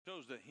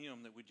Chose the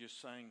hymn that we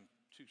just sang,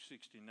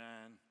 269,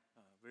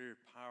 very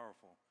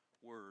powerful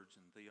words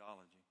in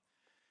theology.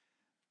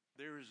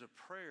 There is a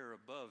prayer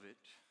above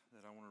it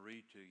that I want to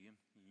read to you.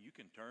 You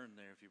can turn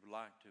there if you would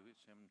like to.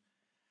 It's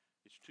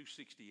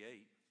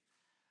 268.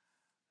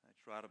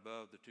 It's right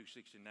above the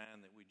 269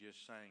 that we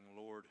just sang,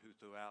 Lord, who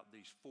throughout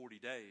these 40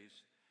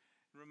 days,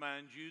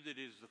 remind you that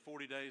it is the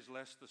 40 days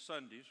less the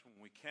Sundays when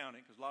we count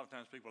it, because a lot of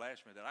times people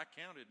ask me that. I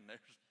counted, and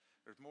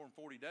there's more than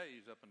 40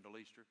 days up until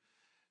Easter.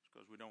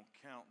 Because we don't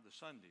count the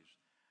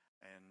Sundays.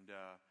 And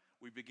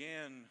we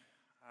began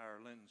our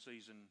Lenten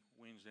season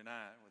Wednesday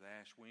night with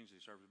Ash Wednesday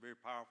service, a very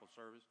powerful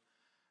service.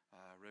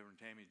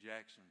 Reverend Tammy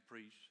Jackson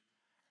preached.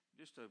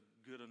 Just a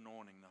good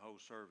anointing the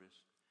whole service.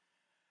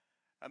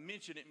 I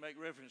mentioned it, make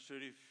reference to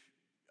it.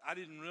 I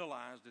didn't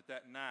realize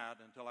that night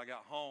until I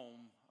got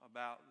home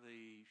about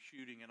the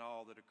shooting and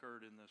all that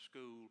occurred in the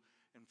school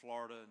in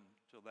Florida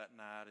until that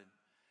night. And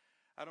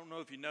I don't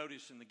know if you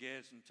noticed in the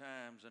Gadsden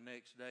Times the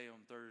next day on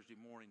Thursday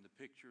morning, the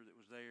picture that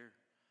was there.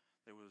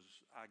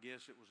 I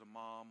guess it was a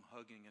mom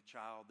hugging a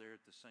child there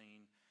at the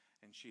scene,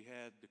 and she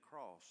had the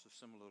cross, the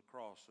symbol of the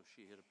cross. So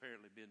she had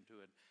apparently been to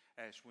an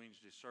Ash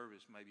Wednesday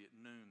service maybe at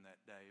noon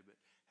that day, but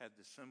had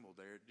the symbol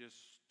there. It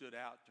just stood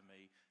out to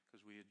me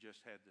because we had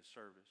just had the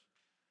service.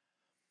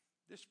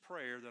 This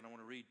prayer that I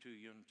want to read to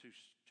you in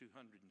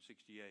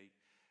 268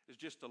 is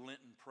just a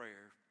Lenten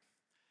prayer.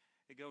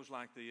 It goes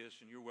like this,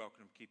 and you're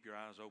welcome to keep your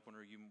eyes open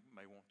or you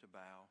may want to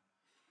bow.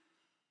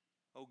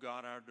 O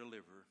God, our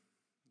deliverer,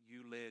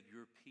 you led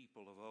your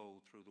people of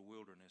old through the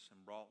wilderness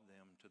and brought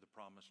them to the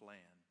promised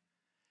land.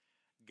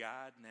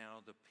 Guide now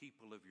the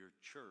people of your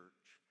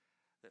church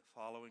that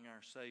following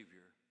our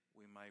Savior,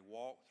 we may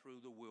walk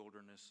through the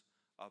wilderness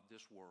of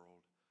this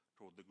world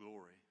toward the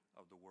glory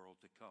of the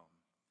world to come.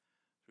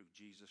 Through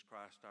Jesus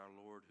Christ our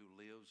Lord, who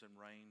lives and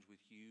reigns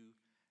with you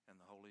and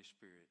the Holy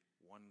Spirit,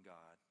 one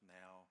God,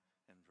 now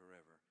and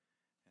forever.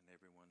 And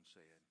everyone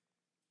said,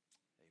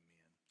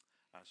 amen.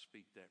 I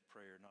speak that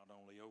prayer not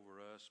only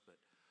over us,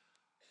 but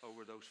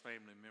over those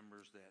family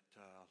members that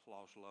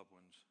lost loved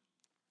ones.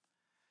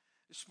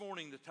 This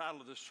morning, the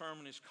title of the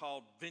sermon is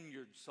called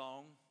Vineyard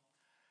Song.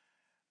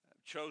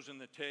 I've chosen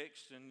the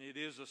text, and it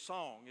is a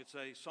song. It's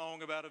a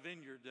song about a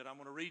vineyard that I'm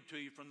going to read to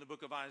you from the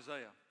book of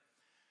Isaiah.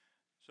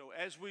 So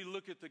as we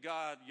look at the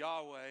God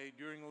Yahweh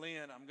during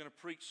Lent, I'm going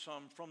to preach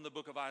some from the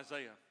book of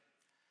Isaiah.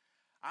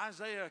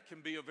 Isaiah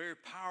can be a very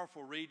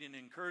powerful read and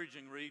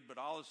encouraging read, but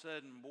all of a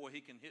sudden, boy,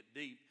 he can hit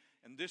deep.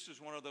 And this is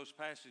one of those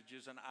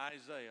passages in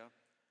Isaiah,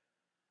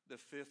 the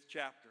 5th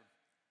chapter.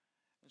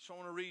 And so I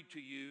want to read to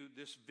you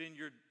this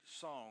vineyard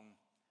song.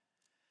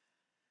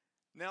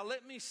 Now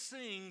let me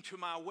sing to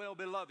my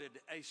well-beloved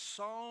a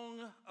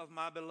song of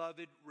my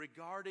beloved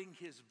regarding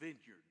his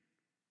vineyard.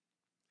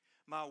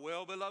 My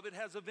well-beloved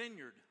has a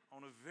vineyard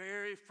on a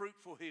very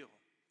fruitful hill.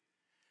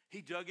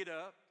 He dug it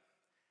up.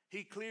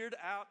 He cleared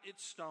out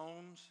its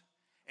stones,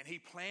 and he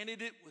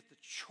planted it with the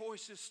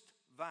choicest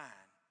vine.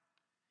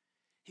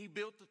 He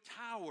built a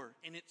tower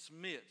in its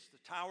midst.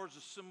 The tower is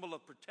a symbol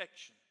of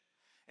protection,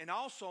 and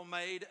also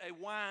made a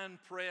wine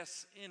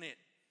press in it.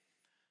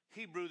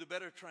 Hebrew, the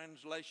better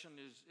translation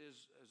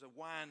is a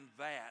wine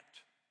vat.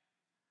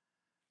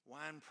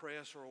 Wine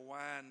press or a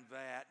wine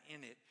vat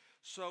in it.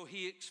 So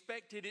he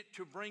expected it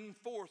to bring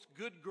forth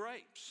good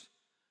grapes.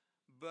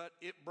 But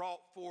it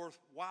brought forth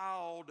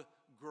wild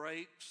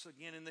grapes.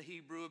 Again, in the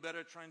Hebrew, a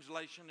better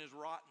translation is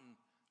rotten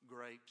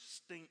grapes,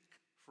 stink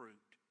fruit,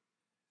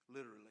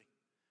 literally.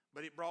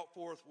 But it brought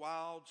forth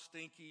wild,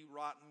 stinky,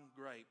 rotten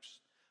grapes.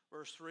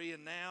 Verse 3,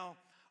 and now,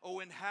 O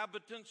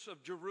inhabitants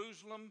of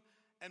Jerusalem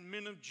and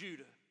men of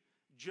Judah,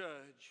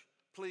 judge,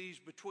 please,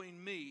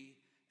 between me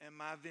and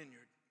my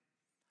vineyard.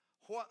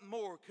 What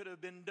more could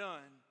have been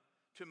done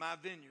to my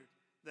vineyard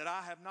that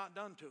I have not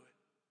done to it?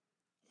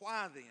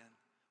 Why then,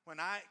 when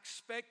I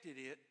expected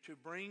it to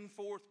bring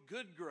forth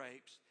good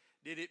grapes,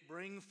 did it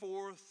bring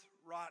forth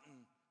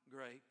rotten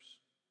grapes?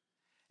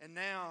 And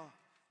now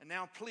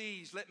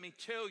please let me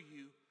tell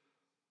you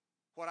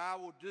what I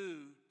will do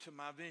to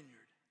my vineyard.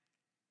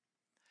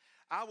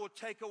 I will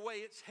take away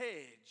its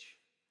hedge,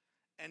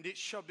 and it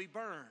shall be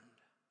burned.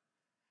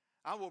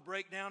 I will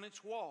break down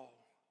its wall,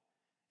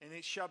 and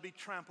it shall be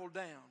trampled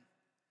down.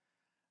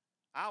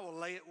 I will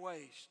lay it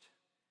waste.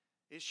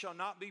 It shall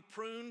not be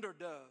pruned or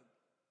dug.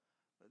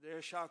 But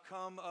there shall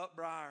come up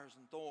briars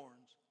and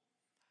thorns.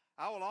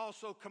 I will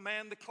also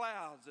command the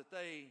clouds that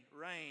they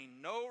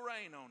rain, no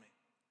rain on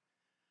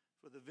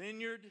it. For the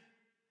vineyard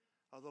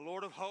of the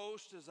Lord of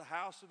hosts is the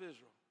house of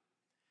Israel,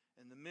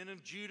 and the men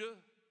of Judah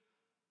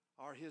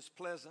are his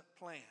pleasant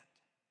plant.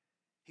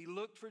 He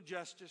looked for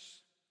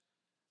justice,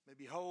 but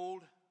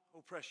behold,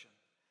 oppression.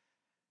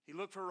 He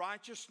looked for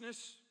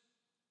righteousness,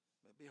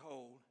 but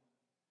behold,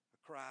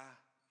 a cry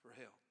for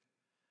help.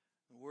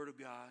 The word of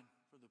God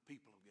for the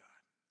people of God.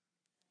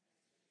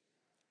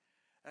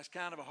 That's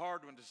kind of a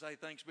hard one to say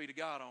thanks be to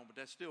God on, but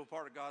that's still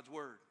part of God's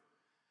word.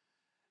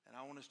 And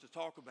I want us to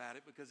talk about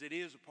it because it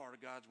is a part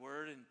of God's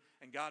word,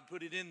 and God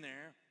put it in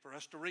there for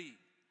us to read.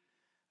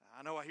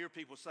 I know I hear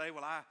people say,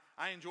 well,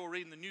 I enjoy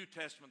reading the New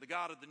Testament, the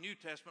God of the New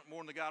Testament more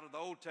than the God of the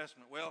Old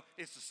Testament. Well,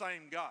 it's the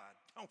same God.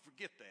 Don't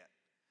forget that.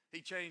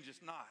 He changes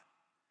not.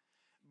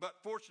 But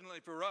fortunately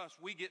for us,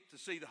 we get to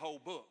see the whole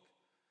book.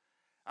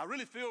 I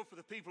really feel for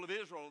the people of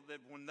Israel that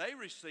when they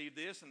received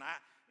this, and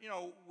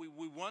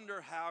we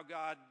wonder how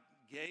God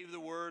gave the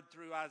word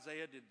through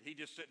Isaiah. Did he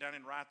just sit down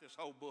and write this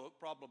whole book?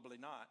 Probably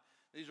not.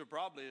 These are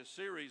probably a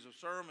series of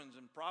sermons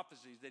and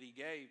prophecies that he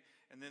gave,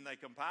 and then they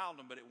compiled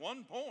them. But at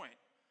one point,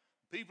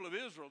 the people of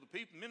Israel,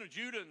 the men of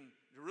Judah and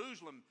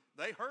Jerusalem,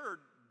 they heard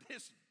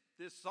this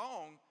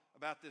song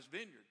about this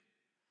vineyard.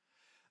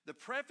 The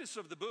preface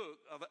of the book,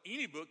 of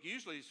any book,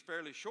 usually is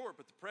fairly short,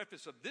 but the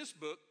preface of this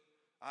book,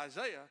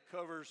 Isaiah,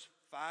 covers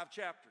 5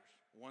 chapters,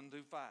 1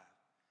 through 5.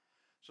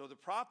 So the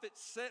prophet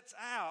sets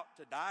out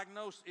to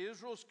diagnose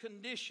Israel's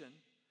condition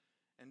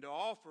and to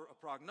offer a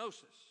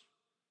prognosis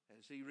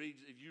as he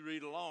reads, if you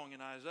read along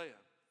in Isaiah.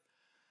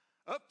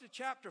 Up to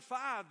chapter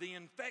 5, the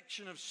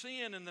infection of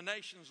sin in the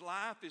nation's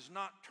life is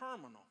not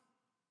terminal.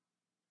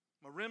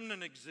 A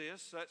remnant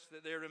exists such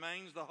that there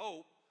remains the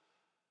hope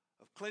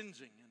of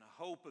cleansing and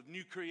a hope of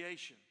new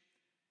creation.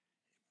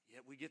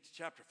 Yet we get to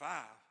chapter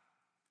 5.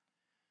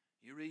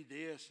 You read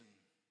this and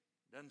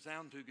it doesn't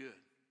sound too good.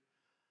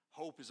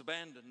 Hope is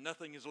abandoned.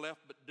 Nothing is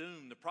left but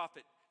doom. The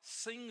prophet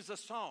sings a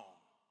song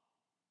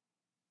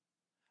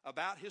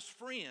about his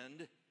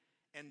friend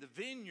and the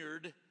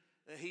vineyard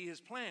that he has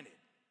planted.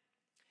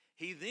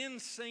 He then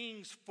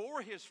sings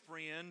for his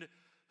friend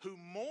who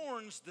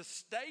mourns the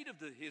state of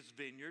his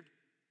vineyard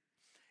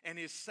and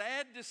his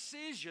sad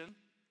decision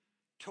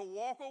to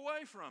walk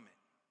away from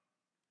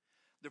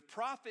it. The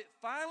prophet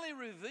finally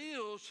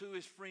reveals who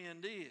his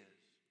friend is.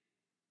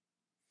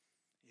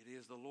 It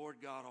is the Lord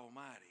God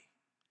Almighty,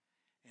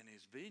 and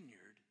his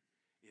vineyard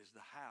is the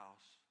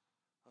house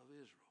of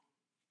Israel.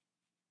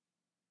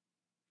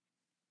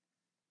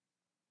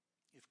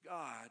 If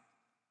God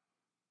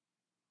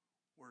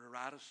were to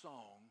write a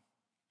song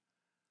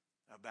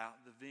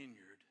about the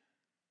vineyard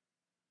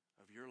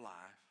of your life,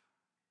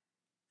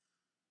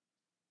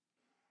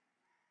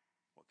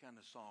 what kind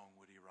of song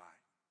would he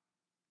write?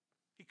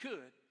 He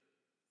could.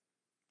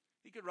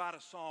 He could write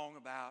a song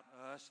about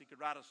us. He could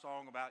write a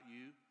song about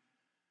you.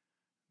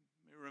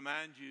 Let me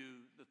remind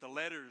you that the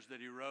letters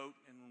that he wrote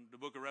in the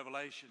book of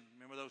Revelation,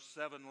 remember those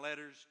 7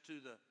 letters to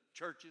the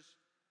churches?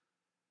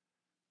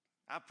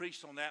 I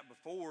preached on that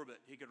before, but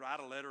he could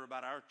write a letter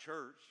about our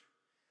church.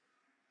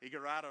 He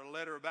could write a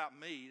letter about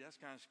me. That's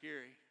kind of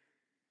scary.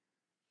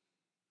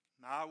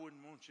 Now, I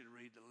wouldn't want you to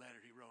read the letter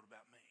he wrote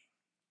about me.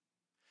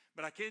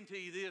 But I can tell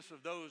you this,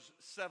 of those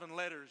 7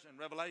 letters in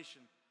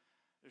Revelation,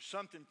 there's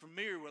something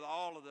familiar with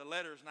all of the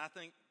letters, and I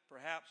think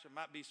perhaps there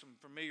might be some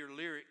familiar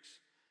lyrics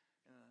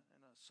in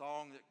a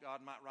song that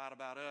God might write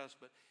about us.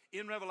 But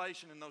in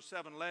Revelation, in those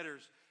 7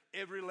 letters,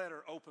 every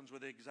letter opens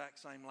with the exact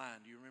same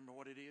line. Do you remember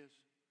what it is?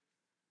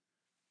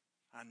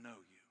 I know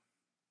you.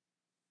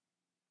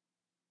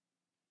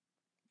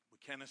 We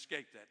can't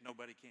escape that.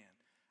 Nobody can.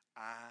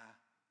 I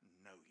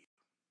know you.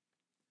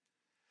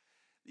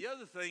 The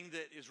other thing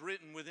that is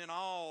written within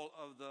all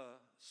of the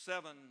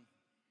 7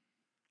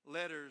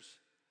 letters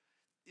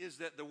is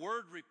that the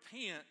word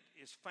repent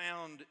is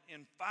found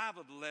in 5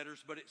 of the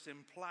letters, but it's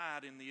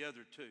implied in the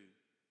other 2.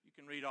 You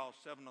can read all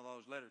 7 of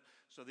those letters.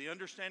 So the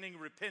understanding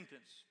of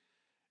repentance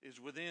is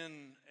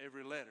within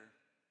every letter.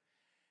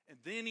 And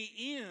then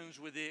he ends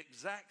with the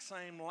exact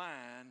same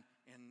line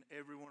in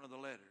every one of the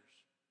letters.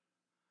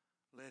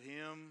 Let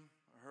him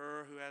or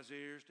her who has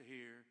ears to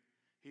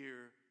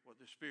hear what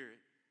the Spirit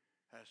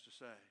has to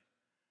say.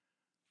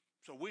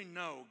 So we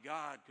know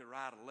God could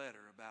write a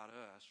letter about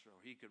us, or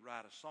he could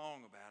write a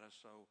song about us.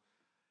 So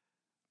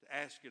to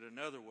ask it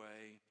another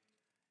way,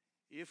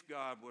 if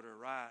God were to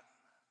write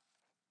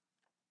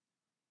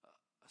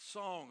a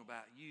song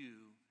about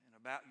you and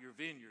about your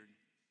vineyard,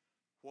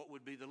 what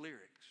would be the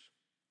lyrics?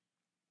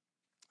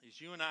 As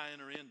you and I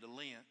enter into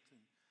Lent and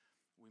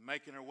we're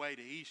making our way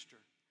to Easter,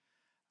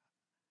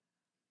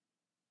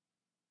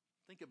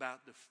 think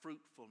about the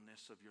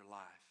fruitfulness of your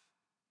life.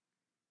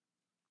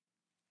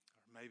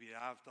 Maybe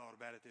I've thought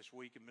about it this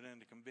week and been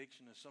under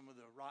conviction of some of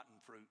the rotten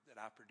fruit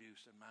that I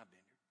produce in my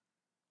vineyard.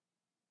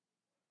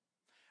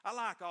 I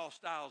like all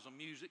styles of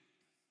music.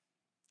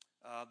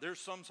 There's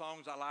some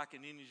songs I like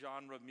in any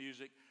genre of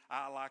music.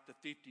 I like the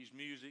 50s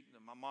music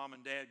that my mom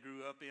and dad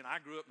grew up in. I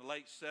grew up in the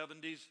late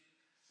 70s,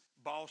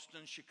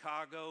 Boston,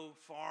 Chicago,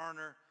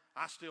 Foreigner.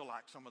 I still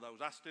like some of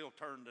those. I still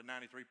turn to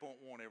 93.1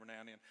 every now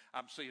and then.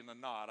 I'm seeing the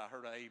nod. I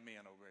heard an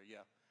amen over there,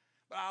 yeah.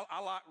 But I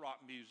like rock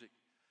music.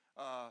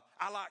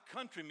 I like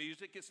country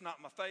music. It's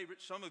not my favorite.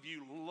 Some of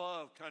you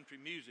love country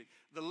music.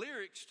 The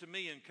lyrics to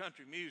me in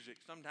country music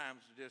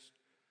sometimes just,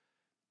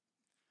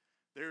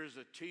 there is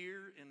a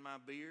tear in my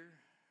beer.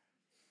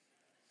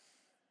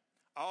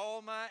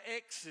 All my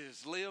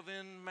exes live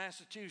in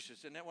Massachusetts.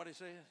 Isn't that what it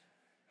says?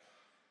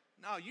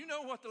 No, you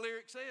know what the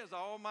lyric says.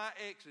 All my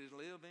exes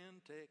live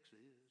in Texas.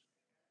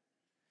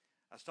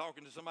 I was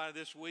talking to somebody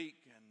this week,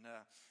 and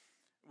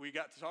we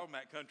got to talking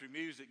about country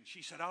music, and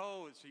she said,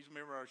 oh, she's a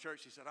member of our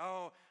church. She said,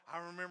 oh, I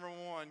remember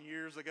one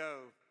years ago.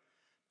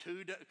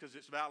 Because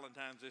it's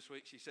Valentine's this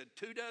week. She said,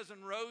 2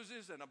 dozen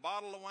roses and a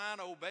bottle of wine.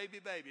 Oh, baby,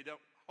 baby. Don't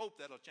hope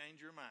that'll change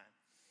your mind.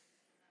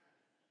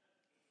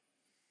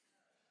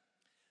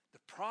 The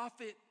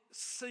prophet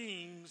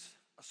sings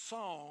a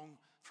song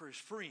for his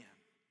friend.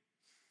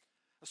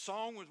 A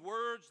song with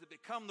words that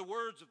become the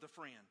words of the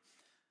friend.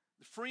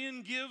 The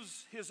friend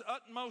gives his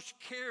utmost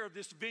care of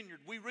this vineyard.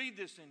 We read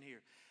this in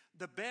here.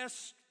 The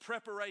best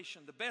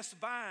preparation, the best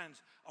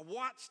vines, a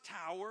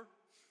watchtower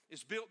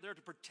is built there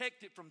to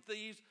protect it from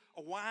thieves.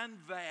 A wine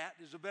vat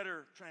is a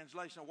better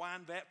translation, a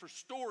wine vat for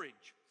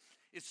storage.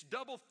 It's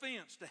double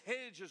fenced, the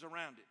hedges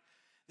around it.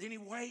 Then he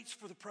waits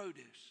for the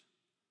produce.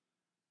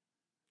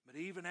 But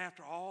even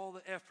after all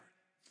the effort,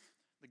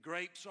 the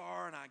grapes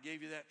are, and I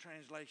gave you that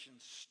translation,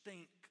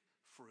 stink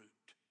fruit.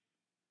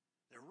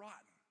 They're rotten.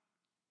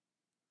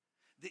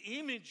 The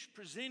image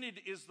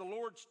presented is the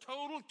Lord's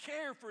total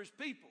care for his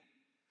people.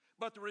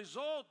 But the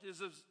result is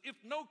as if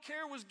no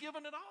care was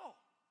given at all.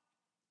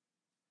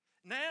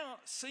 Now,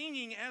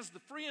 singing as the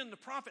friend, the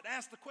prophet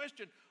asked the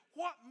question,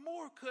 what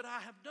more could I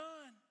have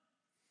done?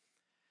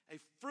 A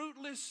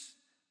fruitless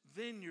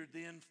vineyard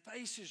then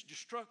faces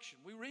destruction.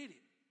 We read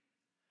it.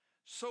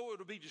 So it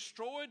will be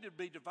destroyed, it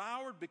will be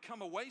devoured,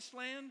 become a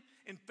wasteland,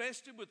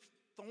 infested with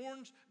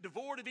thorns,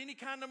 devoid of any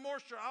kind of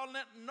moisture. I'll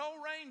let no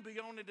rain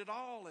be on it at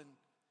all. And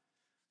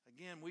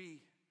again, we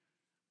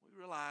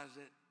realize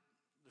that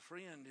the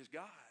friend is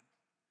God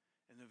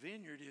and the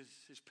vineyard is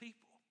his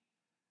people.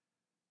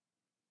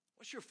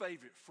 What's your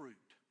favorite fruit?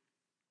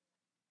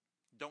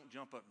 Don't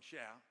jump up and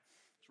shout.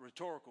 It's a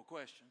rhetorical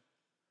question.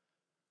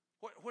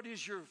 What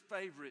is your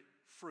favorite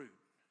fruit?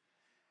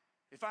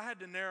 If I had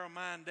to narrow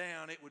mine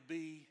down, it would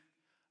be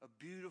a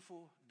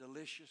beautiful,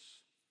 delicious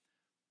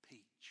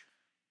peach.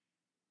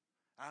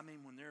 I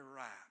mean, when they're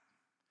ripe,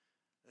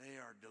 they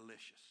are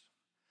delicious.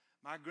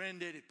 My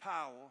granddaddy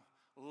Powell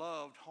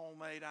loved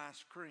homemade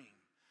ice cream,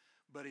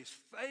 but his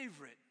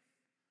favorite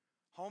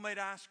homemade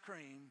ice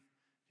cream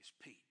is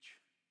peach.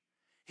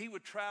 He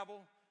would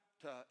travel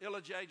to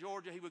Ellijay,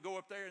 Georgia. He would go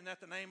up there, and that's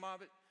the name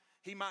of it.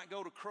 He might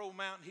go to Crow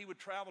Mountain. He would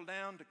travel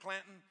down to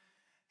Clanton.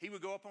 He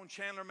would go up on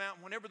Chandler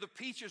Mountain. Whenever the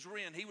peaches were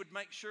in, he would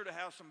make sure to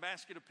have some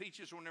basket of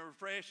peaches when they were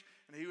fresh,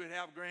 and he would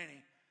have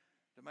Granny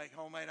to make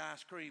homemade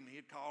ice cream.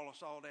 He'd call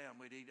us all down.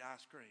 We'd eat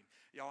ice cream.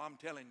 Y'all, I'm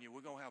telling you,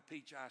 we're going to have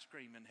peach ice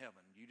cream in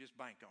heaven. You just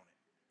bank on it.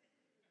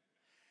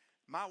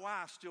 My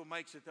wife still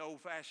makes it the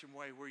old-fashioned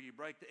way where you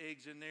break the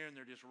eggs in there and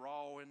they're just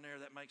raw in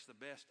there. That makes the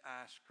best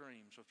ice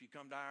cream. So if you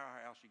come to our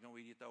house, you're going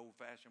to eat it the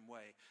old-fashioned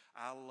way.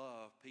 I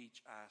love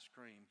peach ice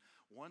cream.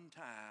 One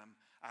time,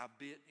 I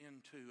bit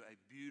into a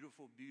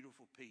beautiful,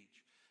 beautiful peach.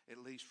 At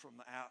least from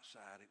the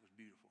outside, it was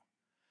beautiful.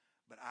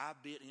 But I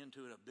bit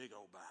into it a big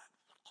old bite.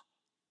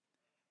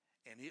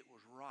 And it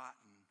was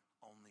rotten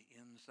on the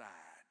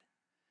inside.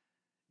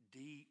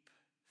 Deep,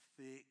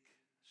 thick,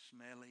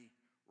 smelly,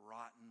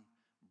 rotten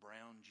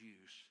brown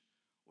juice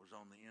was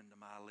on the end of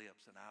my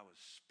lips, and I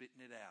was spitting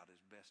it out as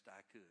best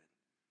I could.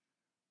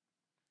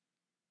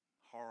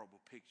 Horrible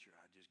picture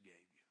I just gave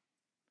you.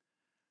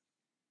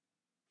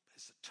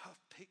 But it's a tough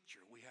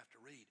picture we have to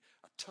read,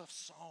 a tough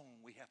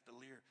song we have to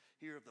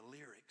hear of the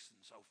lyrics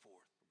and so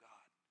forth for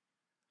God.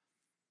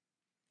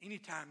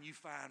 Anytime you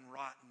find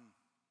rotten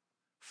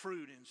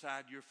fruit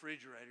inside your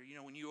refrigerator, you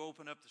know, when you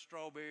open up the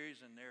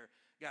strawberries and they're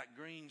got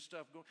green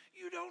stuff going,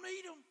 you don't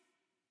eat them.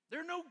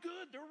 They're no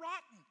good. They're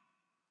rotten.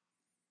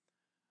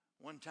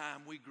 One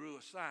time we grew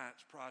a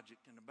science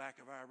project in the back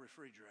of our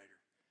refrigerator.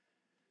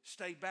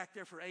 Stayed back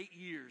there for 8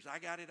 years. I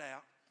got it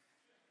out.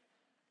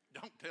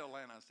 Don't tell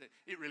Lana I said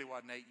it really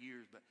wasn't 8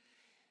 years, but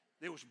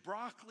there was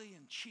broccoli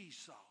and cheese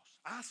sauce.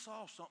 I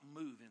saw something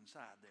move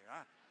inside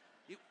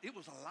there. It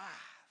was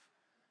alive.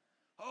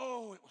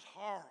 Oh, it was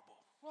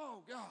horrible.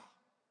 Oh, God.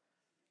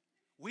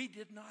 We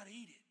did not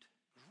eat it.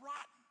 It was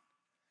rotten.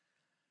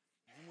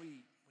 And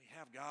we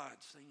have God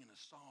singing a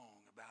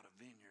song about a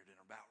vineyard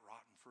and about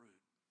rotten fruit.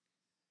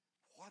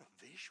 What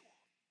a visual.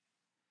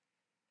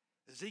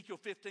 Ezekiel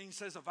 15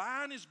 says, a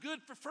vine is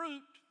good for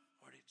fruit,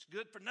 or it's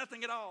good for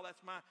nothing at all.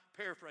 That's my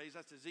paraphrase.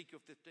 That's Ezekiel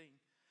 15.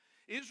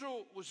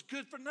 Israel was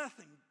good for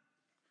nothing.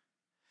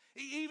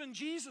 Even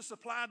Jesus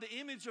applied the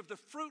image of the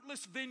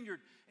fruitless vineyard,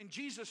 and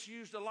Jesus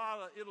used a lot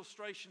of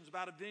illustrations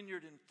about a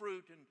vineyard and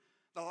fruit and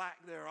the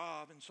lack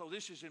thereof. And so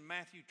this is in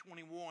Matthew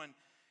 21.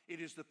 It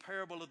is the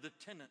parable of the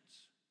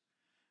tenants.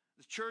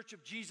 The church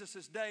of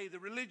Jesus' day, the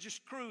religious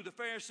crew, the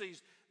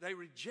Pharisees, they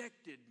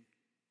rejected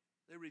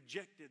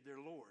their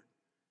Lord.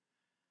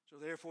 So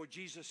therefore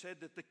Jesus said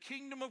that the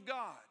kingdom of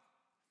God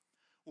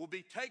will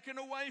be taken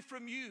away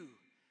from you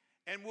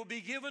and will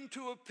be given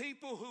to a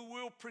people who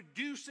will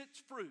produce its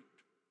fruit.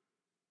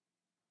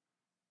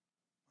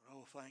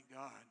 Oh, thank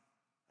God.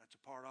 That's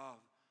a part of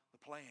the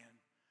plan,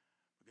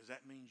 because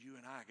that means you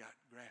and I got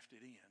grafted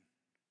in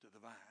to the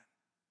vine.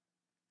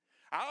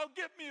 I'll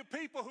get me a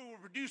people who will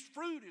produce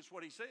fruit, is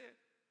what he said.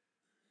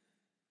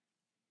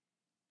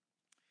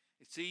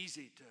 It's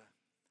easy to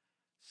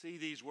see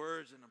these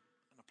words in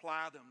a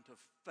apply them to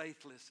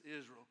faithless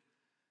Israel.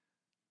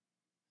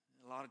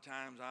 A lot of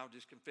times I'll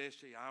just confess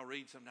to you, I'll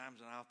read sometimes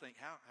and I'll think,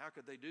 how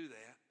could they do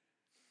that?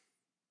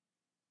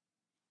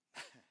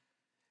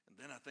 And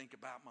then I think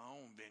about my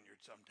own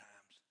vineyard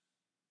sometimes.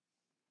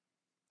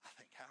 I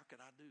think, how could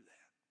I do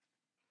that?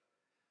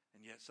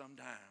 And yet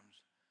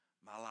sometimes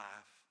my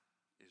life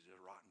is just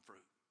rotten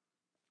fruit.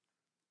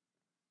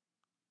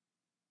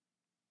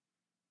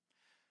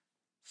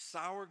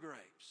 Sour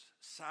grapes,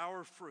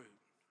 sour fruit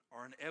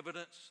are an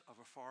evidence of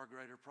a far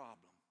greater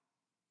problem.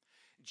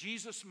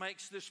 Jesus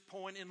makes this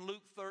point in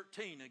Luke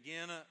 13,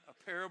 again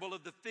a parable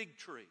of the fig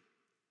tree.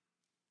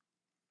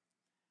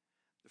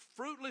 The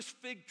fruitless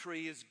fig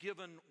tree is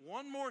given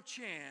one more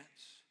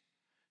chance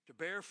to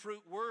bear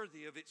fruit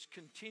worthy of its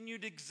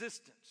continued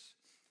existence.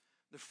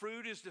 The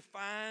fruit is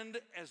defined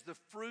as the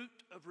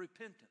fruit of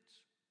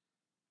repentance.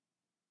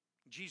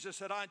 Jesus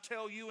said, I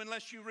tell you,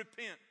 unless you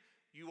repent,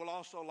 you will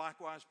also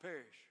likewise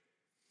perish.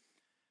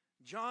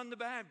 John the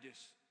Baptist,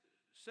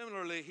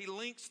 similarly, he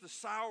links the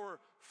sour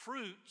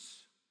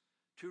fruits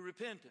to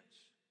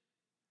repentance.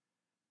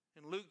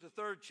 In Luke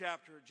the 3rd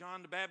chapter,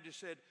 John the Baptist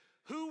said,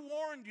 who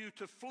warned you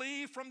to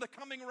flee from the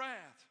coming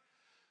wrath?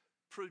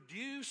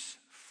 Produce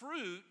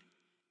fruit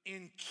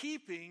in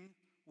keeping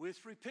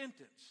with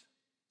repentance.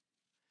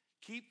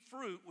 Keep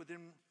fruit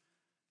within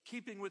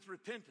keeping with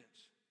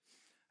repentance.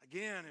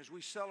 Again, as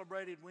we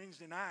celebrated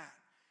Wednesday night,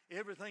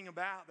 everything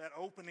about that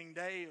opening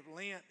day of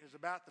Lent is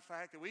about the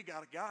fact that we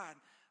got a God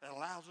that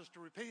allows us to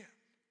repent.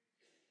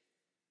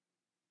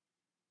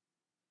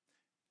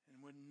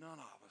 And when none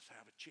of us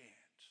have a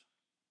chance,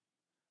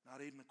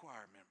 not even the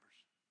choir members,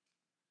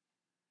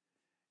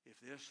 if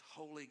this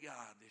holy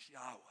God, this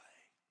Yahweh,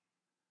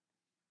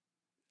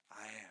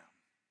 I am,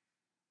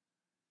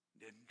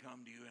 didn't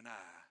come to you and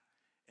I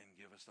and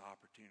give us the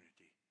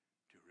opportunity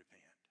to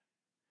repent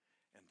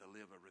and to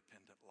live a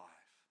repentant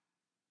life.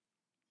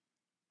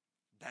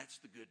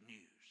 That's the good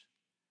news.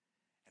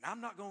 And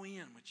I'm not going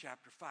in with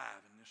chapter 5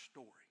 in this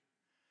story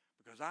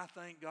because I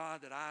thank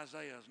God that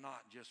Isaiah is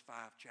not just 5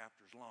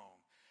 chapters long.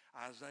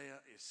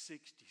 Isaiah is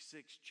 66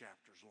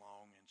 chapters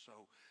long, and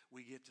so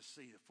we get to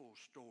see the full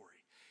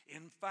story.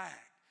 In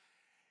fact,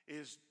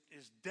 as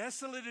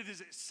desolate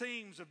as it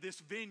seems of this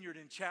vineyard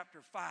in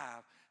chapter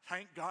 5,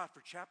 thank God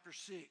for chapter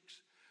 6,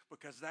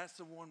 because that's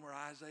the one where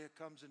Isaiah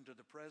comes into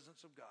the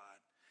presence of God.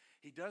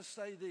 He does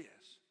say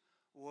this,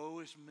 woe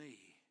is me,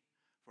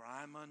 for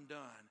I am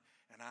undone,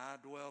 and I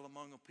dwell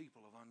among a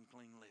people of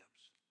unclean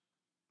lips.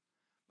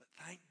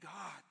 But thank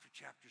God for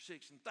chapter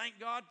 6, and thank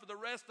God for the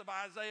rest of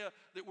Isaiah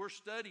that we're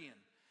studying.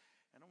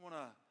 And I want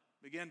to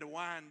begin to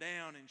wind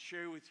down and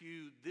share with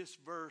you this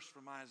verse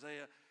from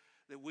Isaiah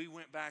that we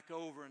went back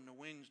over in the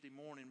Wednesday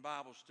morning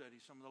Bible study.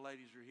 Some of the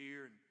ladies are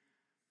here, and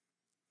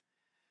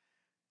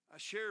I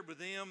shared with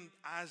them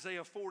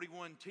Isaiah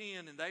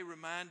 41:10, and they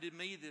reminded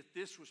me that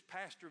this was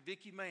Pastor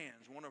Vicki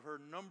Mann's, one of her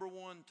number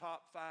one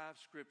top 5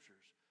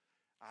 scriptures.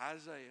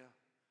 Isaiah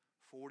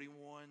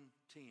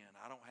 41:10.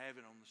 I don't have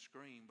it on the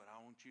screen, but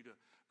I want you to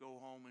go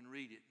home and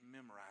read it and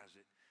memorize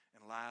it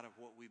in light of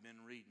what we've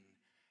been reading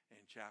in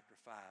chapter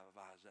 5 of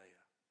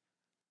Isaiah.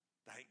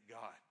 Thank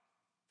God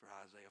for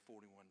Isaiah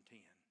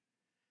 41:10.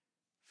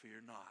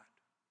 Fear not,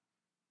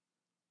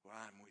 for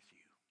I am with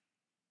you.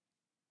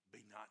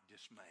 Be not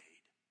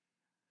dismayed,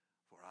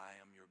 for I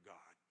am your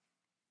God.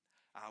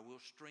 I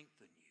will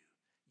strengthen you.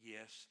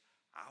 Yes,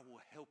 I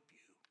will help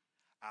you.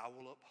 I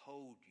will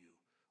uphold you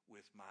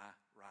with my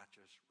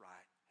righteous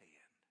right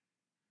hand.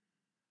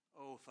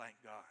 Oh, thank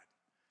God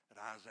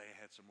that Isaiah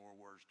had some more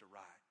words to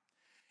write.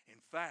 In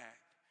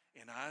fact,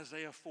 in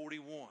Isaiah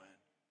 41,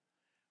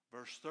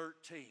 verse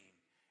 13,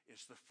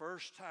 it's the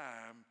first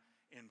time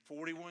in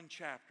 41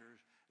 chapters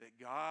that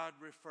God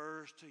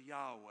refers to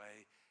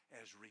Yahweh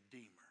as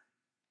Redeemer.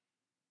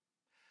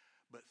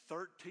 But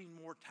 13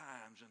 more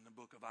times in the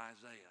book of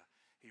Isaiah,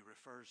 he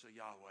refers to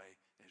Yahweh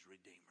as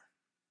Redeemer.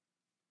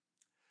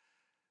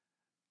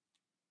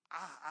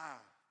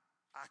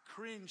 I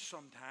cringe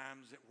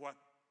sometimes at what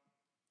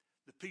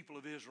the people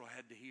of Israel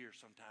had to hear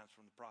sometimes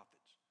from the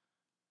prophets.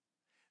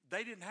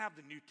 They didn't have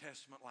the New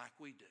Testament like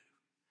we do.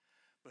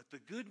 But the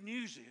good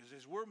news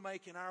is we're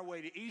making our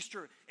way to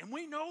Easter, and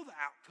we know the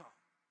outcome.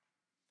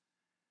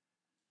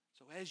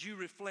 So as you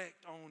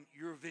reflect on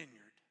your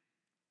vineyard,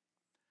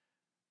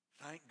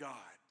 thank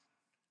God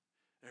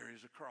there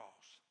is a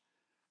cross.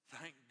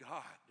 Thank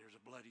God there's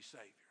a bloody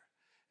Savior.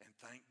 And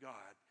thank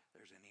God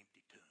there's an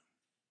empty tomb.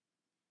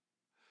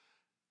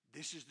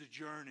 This is the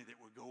journey that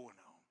we're going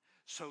on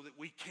so that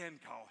we can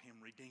call him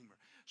Redeemer,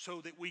 so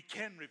that we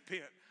can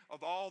repent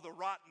of all the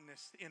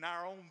rottenness in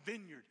our own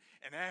vineyard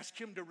and ask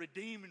him to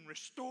redeem and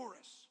restore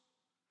us.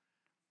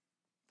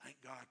 Thank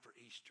God for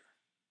Easter.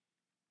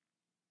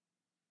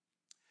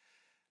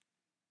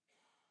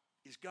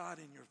 Is God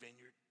in your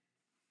vineyard?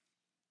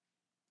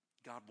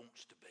 God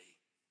wants to be.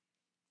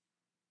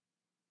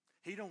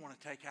 He don't want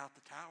to take out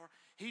the tower.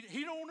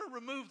 He don't want to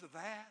remove the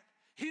vat.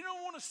 He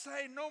don't want to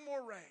say no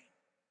more rain.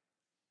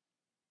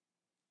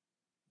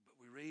 But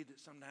we read that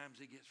sometimes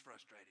he gets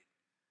frustrated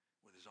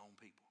with his own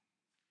people.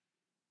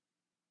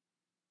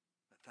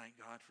 But thank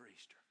God for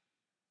Easter,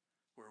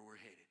 where we're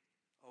headed.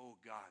 Oh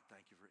God,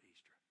 thank you for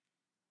Easter.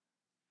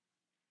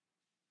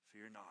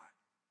 Fear not,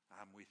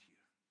 I'm with you.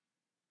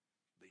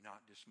 Be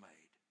not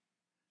dismayed,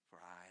 for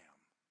I am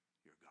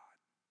your God.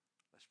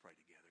 Let's pray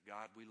together.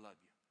 God, we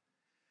love you.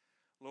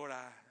 Lord,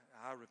 I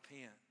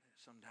repent.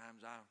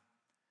 Sometimes I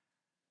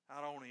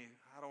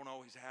don't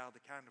always have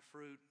the kind of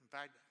fruit. In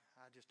fact,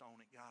 I just own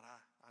it. God,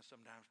 I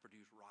sometimes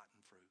produce rotten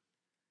fruit.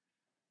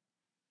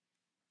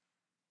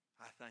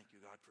 I thank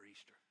you, God, for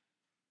Easter.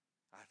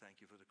 I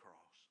thank you for the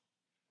cross.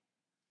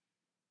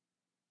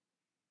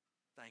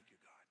 Thank you,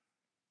 God,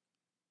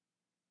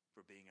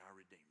 for being our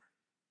Redeemer.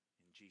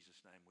 In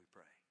Jesus' name we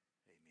pray.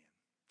 Amen.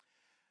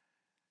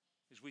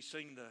 As we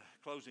sing the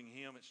closing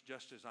hymn, it's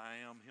Just As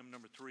I Am, hymn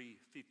number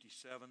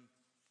 357.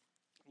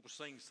 We'll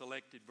sing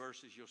selected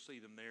verses. You'll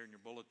see them there in your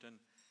bulletin.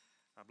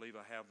 I believe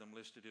I have them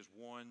listed as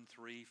 1,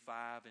 3,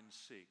 5, and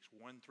 6.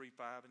 1, 3,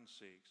 5, and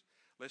 6.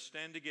 Let's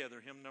stand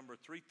together, hymn number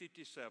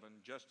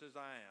 357, Just As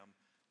I Am,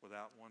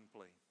 without one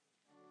plea.